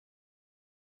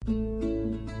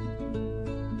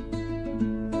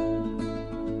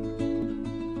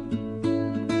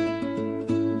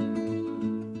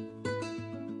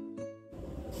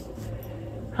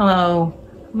Hello,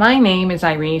 my name is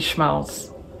Irene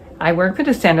Schmaltz. I work for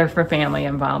the Center for Family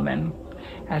Involvement.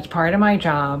 As part of my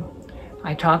job,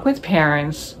 I talk with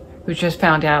parents who just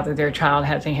found out that their child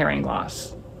has a hearing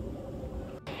loss.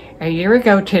 A year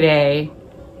ago today,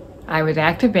 I was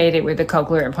activated with a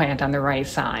cochlear implant on the right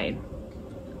side.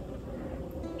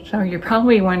 So you're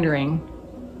probably wondering,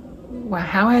 well,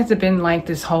 how has it been like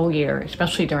this whole year,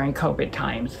 especially during COVID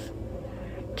times?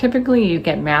 Typically, you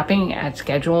get mapping at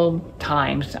scheduled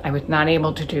times. I was not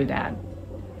able to do that.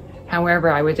 However,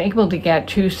 I was able to get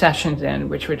 2 sessions in,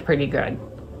 which was pretty good.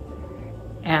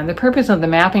 And the purpose of the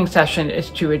mapping session is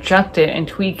to adjust it and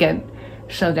tweak it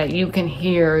so that you can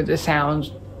hear the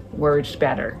sounds, words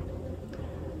better.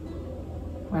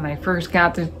 When I first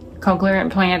got the cochlear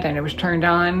implant and it was turned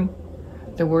on,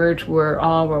 the words were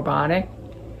all robotic,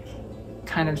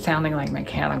 kind of sounding like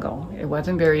mechanical. It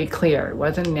wasn't very clear, it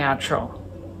wasn't natural.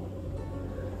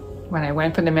 When I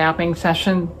went for the mapping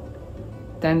session,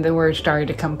 then the words started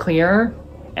to come clearer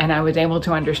and I was able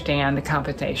to understand the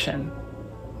conversation.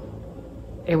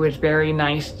 It was very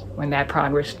nice when that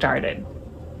progress started.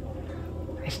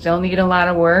 I still need a lot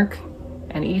of work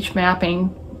and each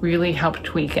mapping really helped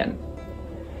tweak it.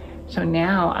 So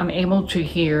now I'm able to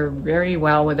hear very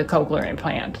well with the cochlear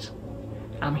implants.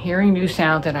 I'm hearing new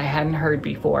sounds that I hadn't heard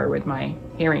before with my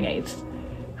hearing aids.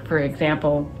 For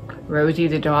example, Rosie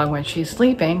the dog, when she's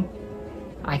sleeping,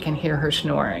 I can hear her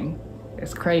snoring.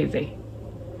 It's crazy.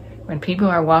 When people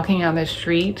are walking on the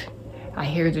street, I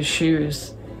hear the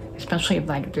shoes, especially if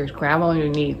there's gravel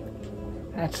underneath.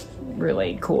 That's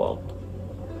really cool.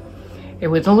 It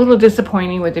was a little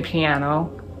disappointing with the piano.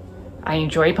 I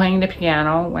enjoy playing the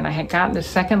piano. When I had gotten the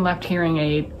second left hearing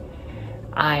aid,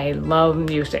 I love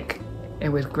music. It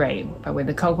was great, but with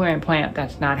the cochlear implant,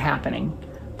 that's not happening.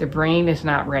 The brain is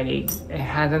not ready. It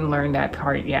hasn't learned that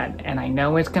part yet, and I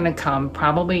know it's going to come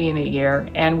probably in a year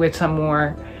and with some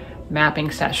more mapping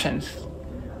sessions.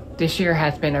 This year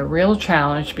has been a real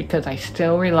challenge because I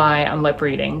still rely on lip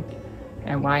reading.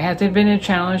 And why has it been a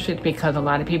challenge? It's because a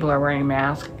lot of people are wearing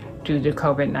masks due to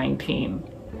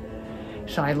COVID-19.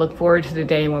 So I look forward to the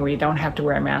day when we don't have to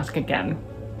wear a mask again,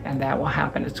 and that will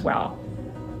happen as well.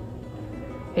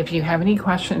 If you have any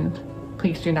questions,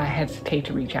 please do not hesitate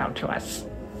to reach out to us.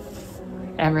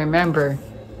 And remember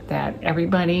that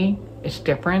everybody is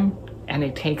different and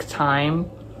it takes time,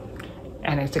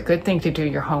 and it's a good thing to do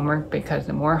your homework because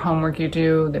the more homework you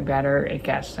do, the better it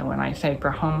gets. So when I say for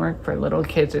homework, for little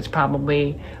kids, it's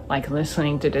probably like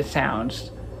listening to the sounds.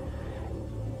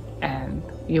 And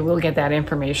you will get that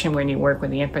information when you work with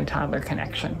the infant-toddler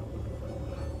connection.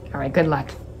 All right, good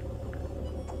luck.